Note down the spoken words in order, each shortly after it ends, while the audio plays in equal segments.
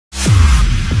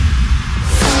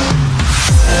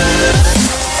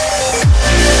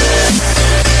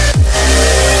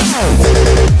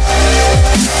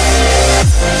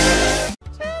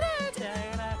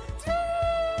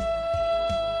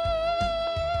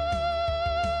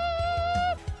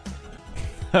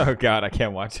Oh god, I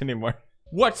can't watch anymore.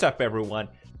 What's up, everyone?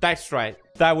 That's right,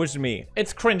 that was me.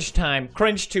 It's cringe time,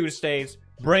 Cringe Tuesdays,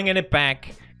 bringing it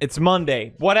back. It's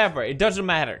Monday, whatever, it doesn't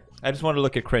matter. I just want to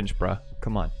look at cringe, bruh.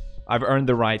 Come on. I've earned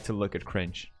the right to look at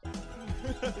cringe.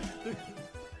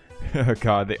 Oh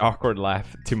god, the awkward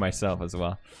laugh to myself as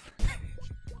well.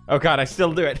 Oh god, I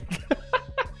still do it.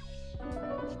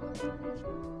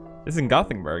 This is in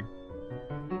Gothenburg.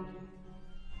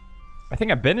 I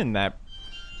think I've been in that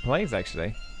place,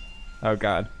 actually. Oh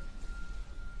god.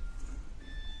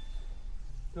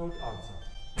 Don't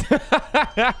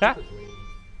answer.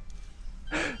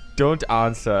 Don't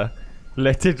answer.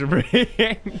 Let it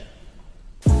ring.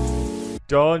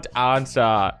 Don't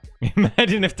answer.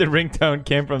 Imagine if the ringtone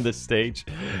came from the stage.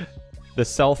 The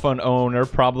cell phone owner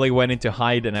probably went into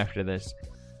hiding after this.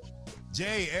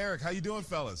 Jay, Eric, how you doing,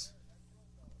 fellas?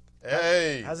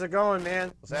 Hey. How's it going,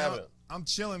 man? What's happening? I'm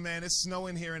chilling, man. It's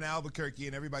snowing here in Albuquerque,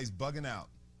 and everybody's bugging out.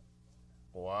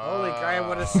 Wow. Holy guy, I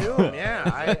would assume,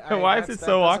 yeah. Why is it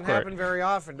so awkward? That doesn't happen very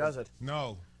often, does it?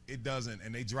 No, it doesn't,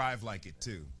 and they drive like it,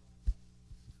 too.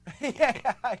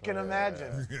 Yeah, I can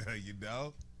imagine. You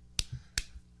know?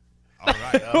 All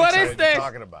right. What is this?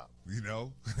 Talking about? You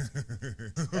know?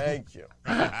 Thank you.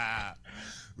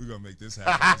 We're going to make this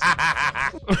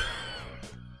happen.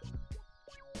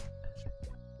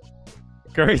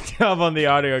 Great job on the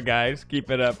audio, guys. Keep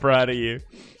it up. Proud of you.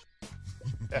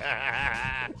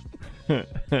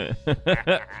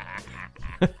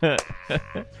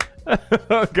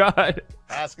 Oh, God.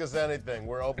 Ask us anything.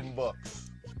 We're open books.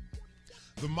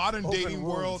 The modern dating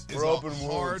world is a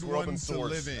hard one to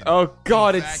live in. Oh,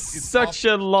 God. In fact, It's such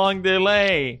a long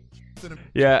delay.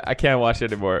 Yeah, I can't watch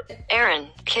it anymore. Aaron,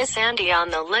 kiss Andy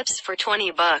on the lips for 20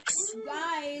 bucks.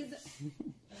 Guys.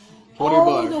 20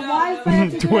 Oh, the bucks.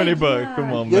 Wi-Fi. 20 bucks.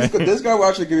 Come on, man. This guy will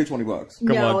actually give you 20 bucks.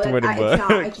 Come on, 20 It's bucks.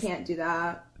 not, I can't do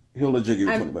that. He'll legit give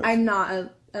you 20 bucks. I'm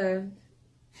not a.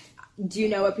 Do you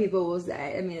know what people will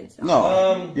say? I mean, it's not.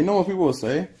 No. You know what people will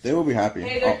say? They will be happy.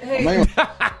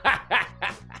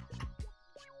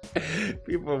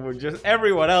 People will just,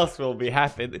 everyone else will be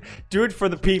happy. Do it for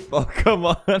the people. Come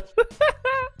on.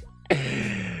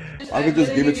 I could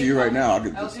just give it to you right now. I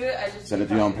could just send it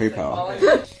to you on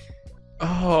PayPal.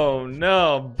 Oh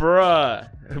no, bruh.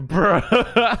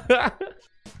 Bruh.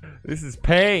 This is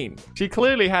pain. She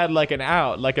clearly had like an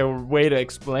out, like a way to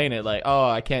explain it. Like, oh,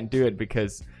 I can't do it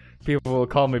because people will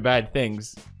call me bad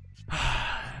things.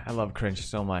 I love cringe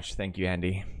so much. Thank you,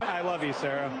 Andy. I love you,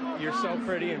 Sarah. You're so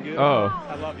pretty and good. Oh.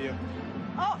 I love you.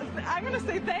 Oh, I'm gonna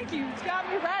say thank you. It's got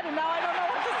me red, and now I don't know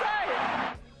what to say.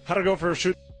 How to go for a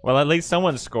shoot Well, at least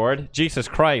someone scored. Jesus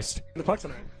Christ. in the puck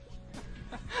tonight?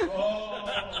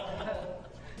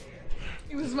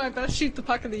 It was my best shoot the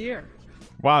puck of the year.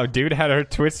 Wow, dude had her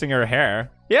twisting her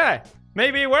hair. Yeah,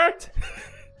 maybe it worked.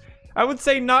 I would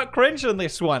say not cringe on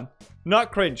this one.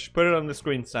 Not cringe. Put it on the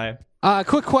screen, Sam.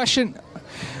 Quick question.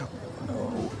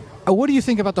 What do you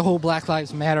think about the whole Black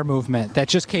Lives Matter movement that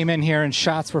just came in here and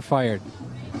shots were fired?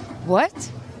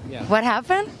 What? Yeah. What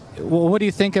happened? Well, what do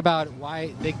you think about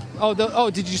why they... Oh,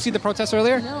 did you see the protest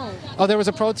earlier? No. Oh, there was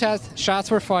a protest.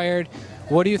 Shots were fired.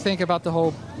 What do you think about the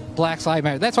whole Black Lives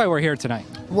Matter? That's why we're here tonight.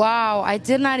 Wow, I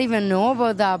did not even know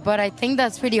about that, but I think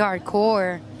that's pretty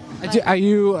hardcore. Do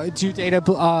you date a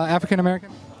African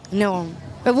American? No.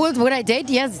 But would I date?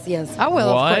 Yes, I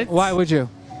will. What? Of course. Why would you?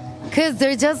 Because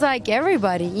they're just like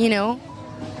everybody, you know?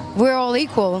 We're all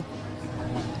equal.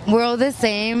 We're all the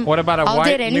same. What about a I'll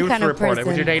white date any news kind of reporter? person.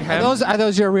 Would you date him? Are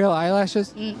those your real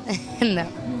eyelashes? No.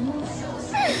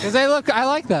 Because I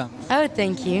like them. Oh,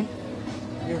 thank you.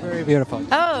 You're very beautiful.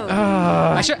 Oh.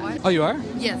 Oh, you are?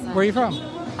 Yes. Where are you from?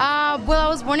 Well, I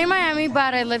was born in Miami,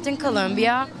 but I lived in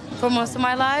Colombia for most of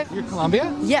my life. You're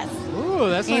Colombia? Yes. Ooh,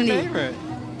 that's my Indeed. favorite.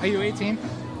 Are you 18?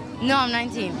 No, I'm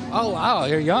 19. Oh, wow,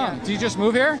 you're young. Yeah. Do you just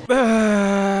move here?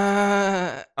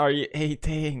 Are you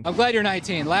 18? I'm glad you're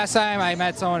 19. Last time I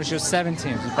met someone, she was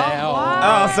 17.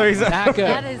 wow. Oh, so he's Not good.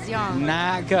 That is young.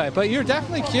 Not good. But you're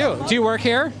definitely cute. Do you work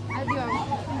here? I do.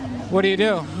 What do you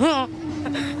do?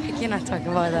 I cannot talk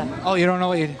about that. Oh, you don't know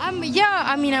what you do? Yeah,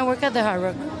 I mean, I work at the Hard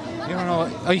Rock. You don't know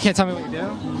what... Oh, you can't tell me what you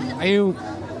do?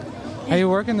 Are you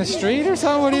working the street or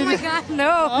something? What do Oh you my do? God,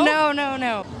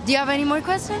 no. Do you have any more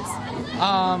questions?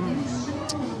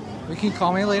 You can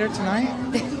call me later tonight?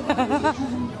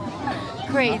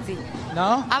 Crazy.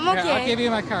 No? I'm Here, okay. I'll give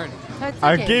you my card. That's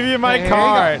I'll okay. give you my Here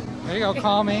card. There you go.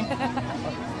 Call me.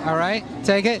 All right.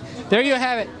 Take it. There you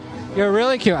have it. You're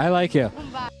really cute. I like you.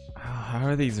 How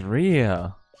are these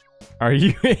real? Are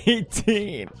you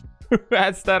 18? Who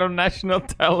has that on national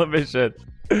television?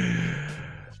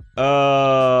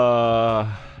 Oh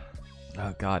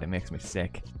Oh God, it makes me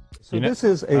sick. So this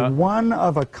is a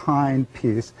one-of-a-kind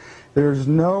piece. There's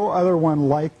no other one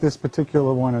like this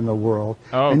particular one in the world.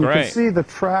 Oh, and great. You can see the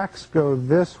tracks go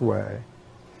this way.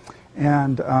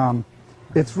 And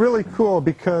it's really cool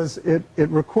because it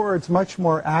records much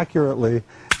more accurately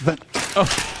than...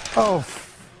 Oh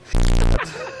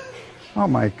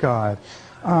my God.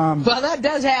 Well, that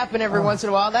does happen every once in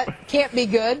a while. That can't be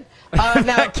good. Now,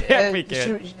 That can't be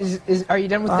good. Are you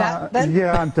done with that then?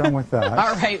 Yeah, I'm done with that.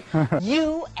 All right.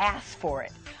 You asked for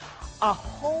it. A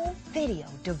whole video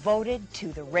devoted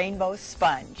to the rainbow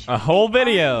sponge. A whole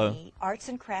video. The arts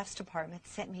and crafts department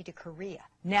sent me to Korea.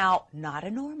 Now, not a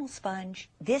normal sponge.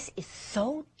 This is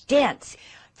so dense.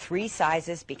 3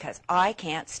 sizes because I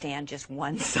can't stand just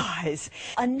one size.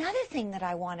 Another thing that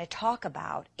I want to talk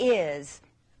about is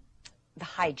the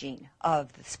hygiene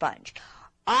of the sponge.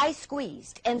 I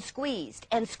squeezed and squeezed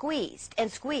and squeezed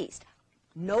and squeezed.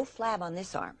 No flab on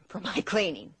this arm for my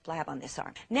cleaning. Flab on this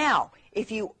arm. Now,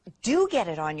 if you do get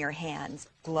it on your hands,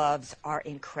 gloves are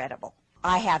incredible.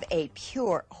 I have a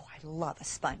pure, oh, I love a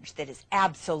sponge that is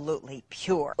absolutely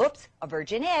pure. Oops, a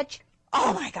virgin edge.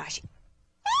 Oh my gosh.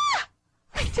 Ah!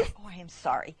 Oh, I am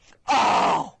sorry.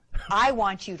 Oh, I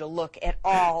want you to look at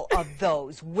all of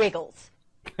those wiggles.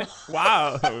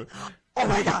 Wow. Oh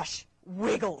my gosh,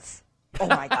 wiggles. Oh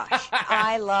my gosh,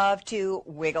 I love to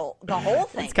wiggle the whole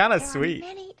thing. It's kind of There are sweet.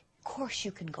 many. Of course,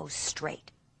 you can go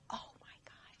straight. Oh my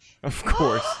gosh. Of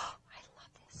course. I love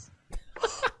this.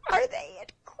 Are they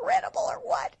incredible or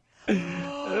what?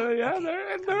 Yeah,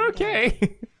 they're okay.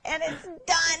 And it's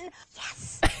done.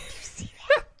 Yes. Do you see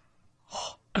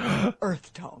that?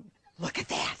 Earth tone. Look at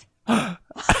that.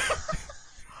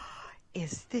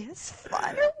 Is this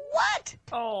fun or what?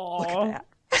 Oh. Look at that.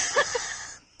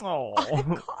 Oh.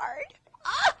 On a card.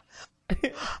 Ah.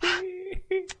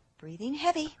 Breathing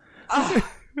heavy. Oh.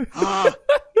 Oh.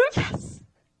 Yes.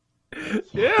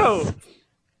 Ew.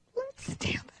 Let's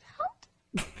stamp it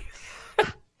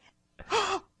out.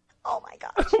 Oh my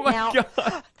gosh. Oh my now,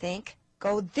 God. think.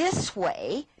 Go this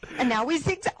way. And now we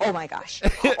zigzag. Oh my gosh.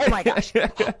 Oh my gosh. Oh my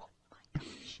gosh.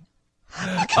 Look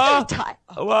at that tie.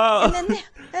 Oh. Wow. And then,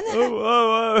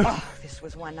 Whoa. oh, this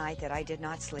was one night that I did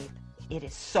not sleep. It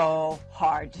is so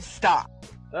hard to stop.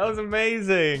 That was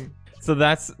amazing. So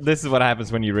this is what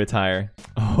happens when you retire.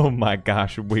 Oh my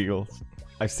gosh, Wiggles.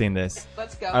 I've seen this.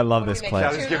 Let's go. I love this clip.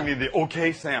 That is giving me the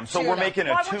okay, Sam. So we're making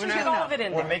a tuna.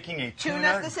 We're making a tuna.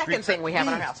 Tuna's the second thing we have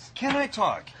in our house. Can I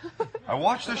talk? I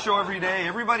watch the show every day.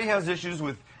 Everybody has issues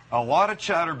with a lot of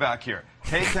chatter back here.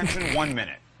 Pay attention 1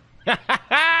 minute.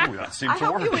 Ooh, that seemed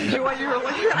to work. I hope you enjoy your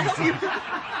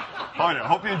I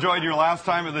hope you enjoyed your last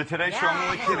time at the Today Show. I'm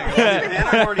really kidding. And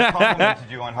I've already complimented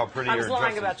you on how pretty your I was dress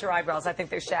lying is. about your eyebrows. I think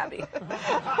they're shabby.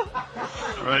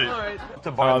 Right.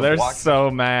 Oh, they're so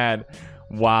mad.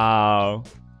 Wow.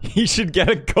 He should get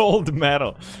a gold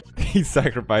medal. He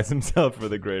sacrificed himself for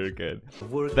the greater good.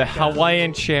 The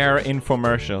Hawaiian chair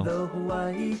infomercial.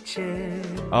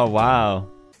 Oh, wow.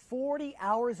 40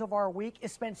 hours of our week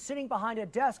is spent sitting behind a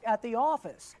desk at the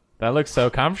office. That looks so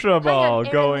comfortable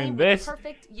going this.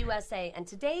 Perfect USA, and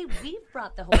today we've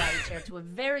brought the Hawaii chair to a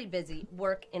very busy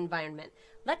work environment.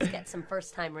 Let's get some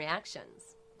first-time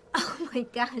reactions. Oh my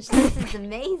gosh, this is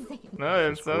amazing. No,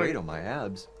 it's so great on my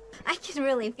abs. I can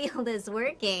really feel this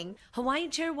working. Hawaii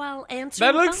chair while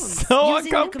answering That looks phones, so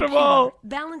using the uncomfortable. computer,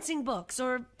 balancing books,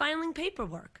 or filing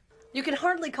paperwork. You can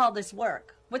hardly call this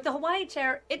work. With the Hawaii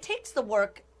chair, it takes the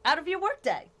work out of your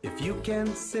workday. If you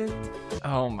can sit.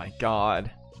 Oh my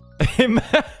God.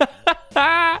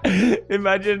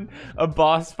 Imagine a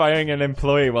boss firing an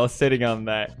employee while sitting on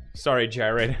that. Sorry,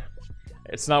 Jared.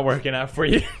 It's not working out for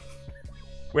you.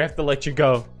 We have to let you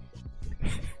go.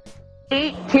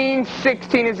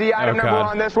 1816 is the item number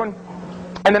God. on this one.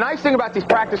 And the nice thing about these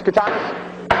practice katanas.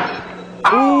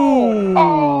 Ooh.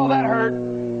 Oh, that hurt.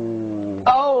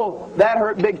 Oh, that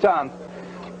hurt big time.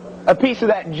 A piece of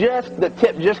that the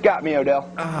tip just got me,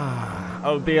 Odell.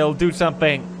 Oh, Bill, do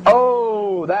something.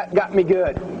 Oh, that got me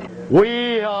good.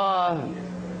 We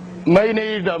may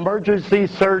need emergency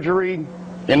surgery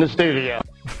in the studio.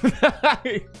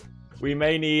 We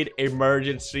may need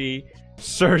emergency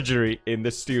surgery in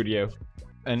the studio.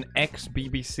 An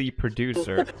ex-BBC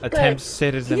producer attempts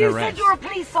citizen You arrest. said you're a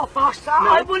police officer.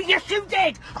 I will. Yes, you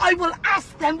did. I will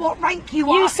ask them what rank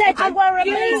you are. You said I were a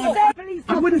police officer.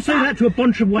 I wouldn't say that to a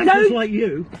bunch of wankers like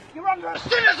you. You're under a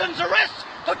citizen's arrest.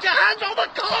 Put your hands on the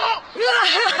car.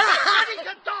 Ready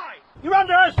to die. You're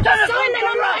under a citizen's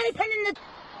arrest.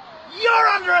 You're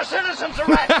under a citizen's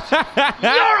arrest.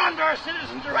 You're under a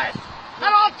citizen's arrest.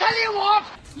 And I'll tell you what.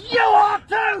 You are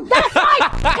too! That's my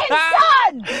fucking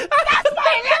son! That's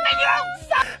my 11-year-old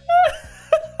son!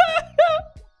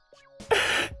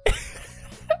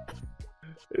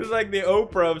 like the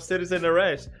Oprah of citizen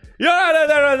arrest. You're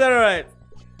under arrest.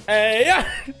 Hey, yeah,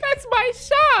 that's my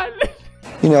son.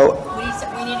 You know,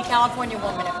 we need a California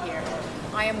woman up here.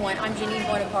 I am one. I'm Janine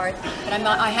Bonaparte, but I'm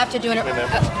not. I have to do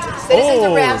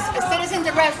citizen's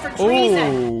arrest for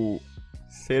treason. Ooh.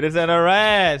 Citizen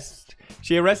arrest.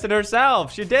 She arrested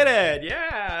herself. She did it.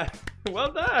 Yeah.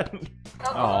 Well done.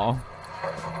 Oh.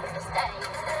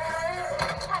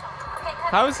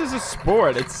 How is this a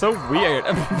sport? It's so weird.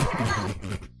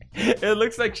 It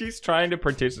looks like she's trying to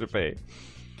participate.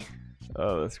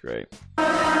 Oh, that's great.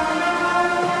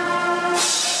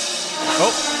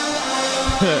 Oh.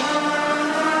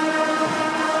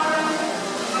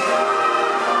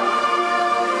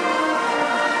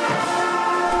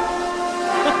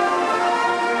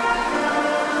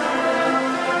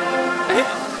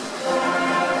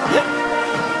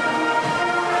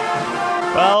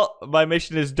 Well, my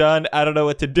mission is done. I don't know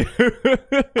what to do.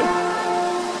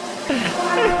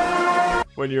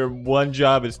 When your one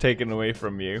job is taken away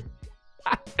from you.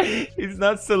 He's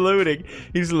not saluting.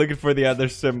 He's looking for the other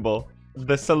symbol.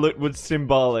 The salute was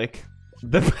symbolic.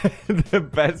 The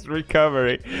best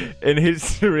recovery in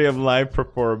history of live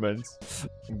performance.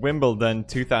 Wimbledon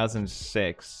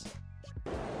 2006.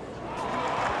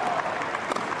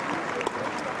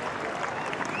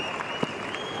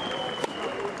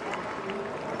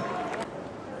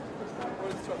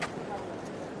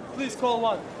 Please call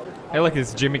one. Hey, look,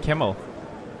 it's Jimmy Kimmel.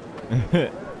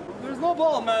 There's no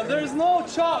ball, man. There's no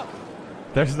chalk.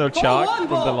 There's no Call chalk one from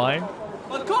ball. the line?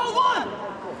 But call one.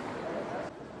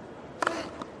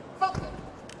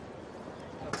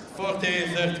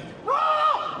 40-30.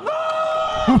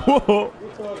 Whoa.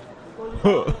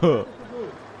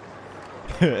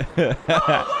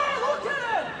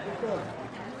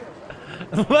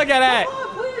 Look at it!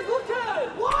 Please look at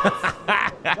it!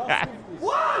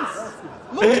 Once!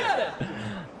 Look at it!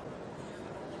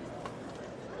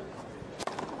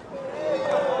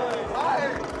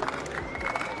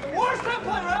 Worst tennis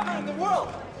player ever in the world!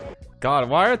 God,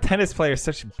 why are tennis players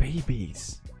such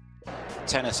babies?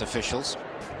 Tennis officials.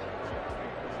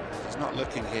 He's not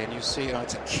looking here, and you see,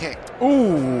 it's a kick.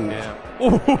 Ooh! Yeah.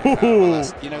 Ooh!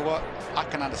 Well, you know what? I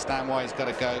can understand why he's got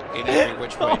to go in every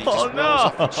which way, and he just rolls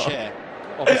off the chair.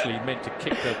 Obviously, he meant to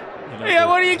kick the. You know, Yeah,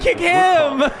 why do you kick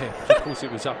him? Of course,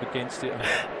 it was up against it.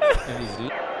 And he's...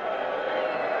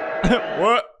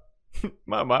 What?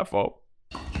 My fault.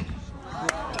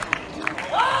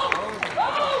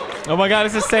 Oh my God,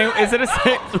 it's the same. Is it the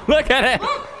same? Look at it.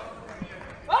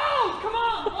 Oh, come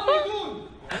on! What are you doing?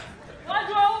 Why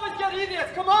do I always get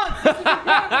idiots? Come on!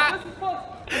 This is fun.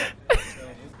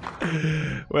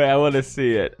 Wait, I want to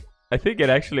see it. I think it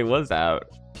actually was out.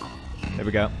 There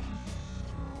we go.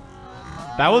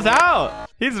 That was out.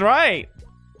 He's right.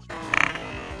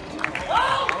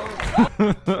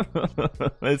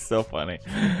 It's so funny.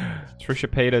 Trisha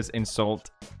Paytas insult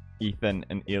Ethan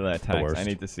and Ela attacks. I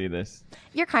need to see this.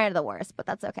 You're kind of the worst, but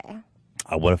that's okay.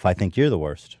 What if I think you're the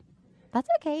worst? That's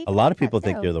okay. A lot of people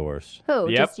think you're the worst. Who?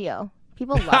 Yep. Just you.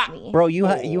 People love me. Bro, you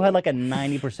had like a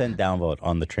 90% downvote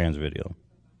on the trans video.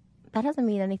 That doesn't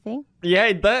mean anything. Yeah,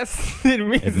 it does.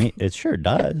 It sure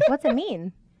does. What's it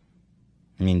mean?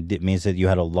 I mean, it means that you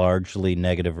had a largely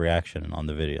negative reaction on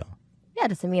the video. Yeah, it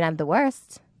doesn't mean I'm the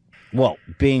worst. Well,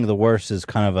 being the worst is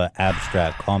kind of an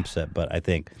abstract concept, but I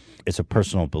think it's a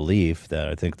personal belief that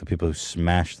I think the people who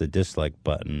smashed the dislike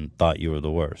button thought you were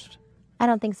the worst. I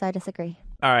don't think so. I disagree.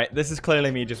 All right, this is clearly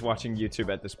me just watching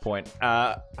YouTube at this point.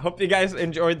 Hope you guys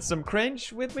enjoyed some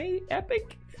cringe with me.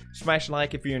 Epic. Smash a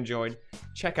like if you enjoyed.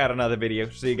 Check out another video.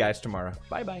 See you guys tomorrow.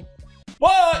 Bye-bye.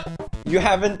 What? You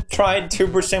haven't tried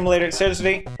Tuber Simulator?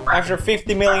 Seriously? After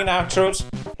 50 million outros?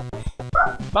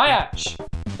 Maya! Shh.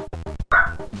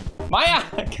 Maya!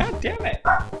 God damn it!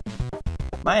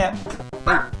 Maya!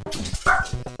 Hey.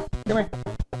 Come here.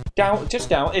 Just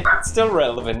down. It's still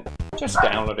relevant. Just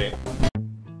download it.